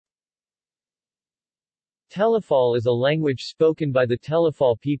Telefol is a language spoken by the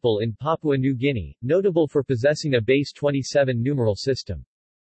Telefol people in Papua New Guinea, notable for possessing a base 27 numeral system.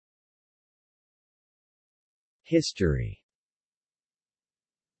 History.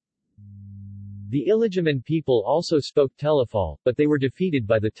 The Ilijaman people also spoke Telefol, but they were defeated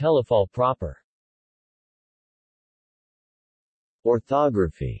by the Telefol proper.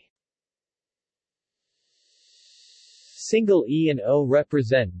 Orthography. Single E and O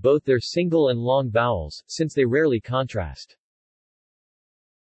represent both their single and long vowels, since they rarely contrast.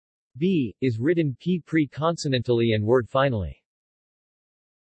 B is written P pre-consonantally and word finally.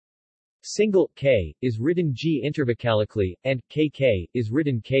 Single K is written G intervocalically, and KK is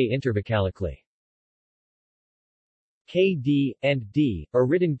written K intervocalically. KD and D are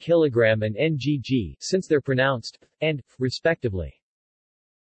written kilogram and NGG, since they're pronounced and respectively.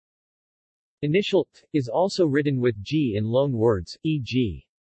 Initial t is also written with G in loan words, e.g.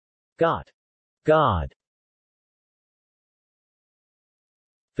 got, God.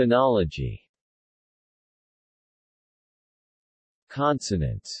 Phonology.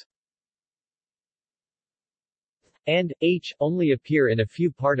 Consonants and H only appear in a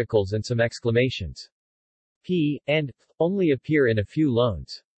few particles and some exclamations. P and only appear in a few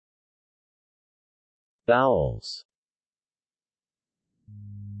loans. Vowels.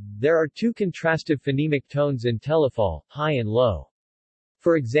 There are two contrastive phonemic tones in Telefol, high and low.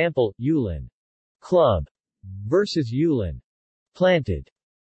 For example, Yulin, club, versus Yulin, planted.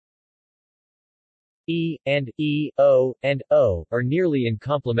 E and O are nearly in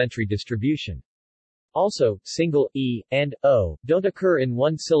complementary distribution. Also, single E and O don't occur in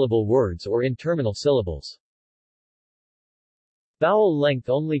one-syllable words or in terminal syllables. Vowel length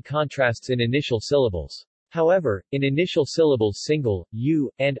only contrasts in initial syllables. However, in initial syllables single, U,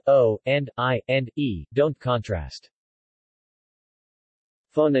 and O, and I, and E, don't contrast.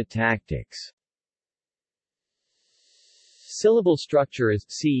 Phonotactics. Syllable structure is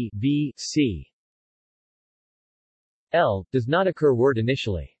C, V, C. L, does not occur word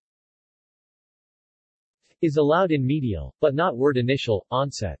initially. Is allowed in medial, but not word initial,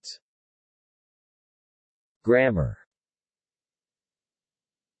 onsets. Grammar.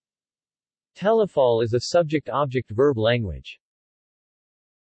 Telefol is a subject-object-verb language.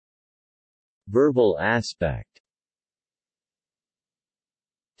 Verbal aspect.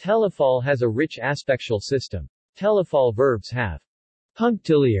 Telefol has a rich aspectual system. Telefol verbs have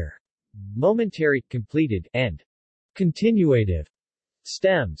punctiliar, momentary, completed, and continuative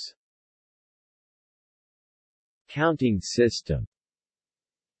stems. Counting system.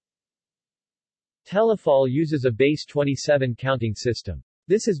 Telefol uses a base 27 counting system.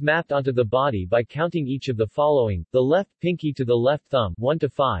 This is mapped onto the body by counting each of the following: the left pinky to the left thumb 1 to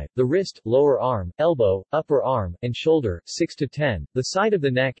 5, the wrist, lower arm, elbow, upper arm, and shoulder 6 to 10, the side of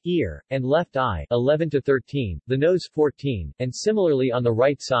the neck, ear, and left eye 11 to 13, the nose 14, and similarly on the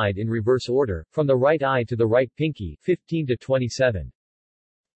right side in reverse order, from the right eye to the right pinky 15 to 27.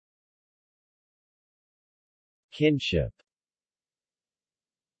 Kinship.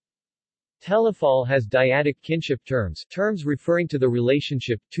 Telefol has dyadic kinship terms, terms referring to the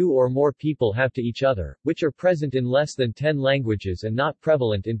relationship two or more people have to each other, which are present in less than 10 languages and not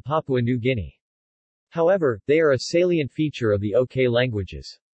prevalent in Papua New Guinea. However, they are a salient feature of the OK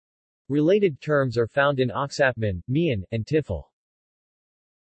languages. Related terms are found in Oksapmin, Mian, and Tifil.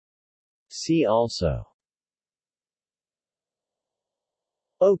 See also: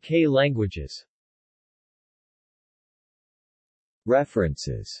 OK languages.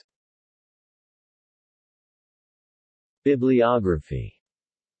 References. Bibliography.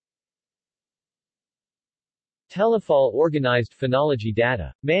 Telefol organized phonology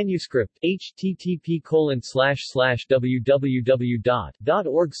data. Manuscript,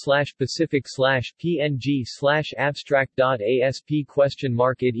 http://www.org/pacific/png/abstract.asp ==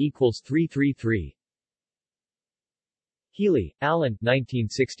 333. Healy, Alan,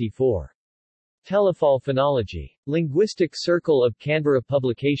 1964. Telefol Phonology. Linguistic Circle of Canberra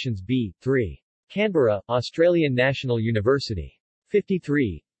Publications B. 3. Canberra, Australian National University.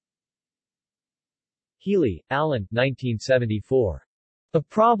 53. Healy, Alan, 1974. A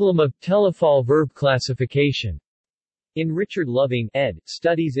Problem of Telefol Verb Classification. In Richard Loving, ed.,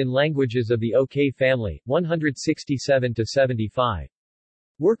 Studies in Languages of the OK Family, 167-75.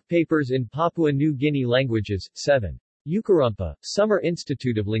 Work Papers in Papua New Guinea Languages, 7. Ukarumpa, Summer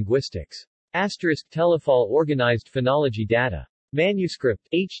Institute of Linguistics. Telefol organized phonology data. Manuscript,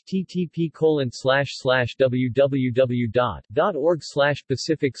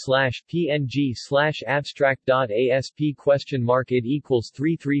 http://www.org/pacific/png/abstract.asp ==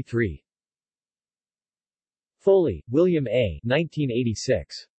 333. Foley, William A.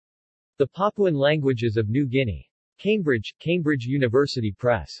 1986. The Papuan Languages of New Guinea. Cambridge, Cambridge University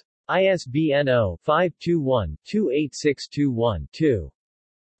Press. ISBN 0-521-28621-2.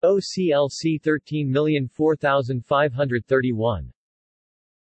 OCLC 13004531.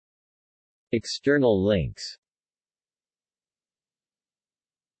 External links.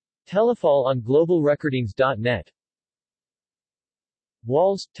 Telefol on globalrecordings.net.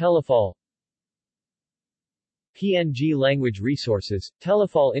 Walls, Telefol. PNG Language Resources,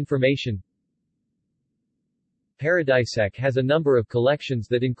 Telefol Information. Paradisec has a number of collections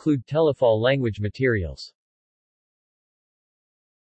that include Telefol language materials.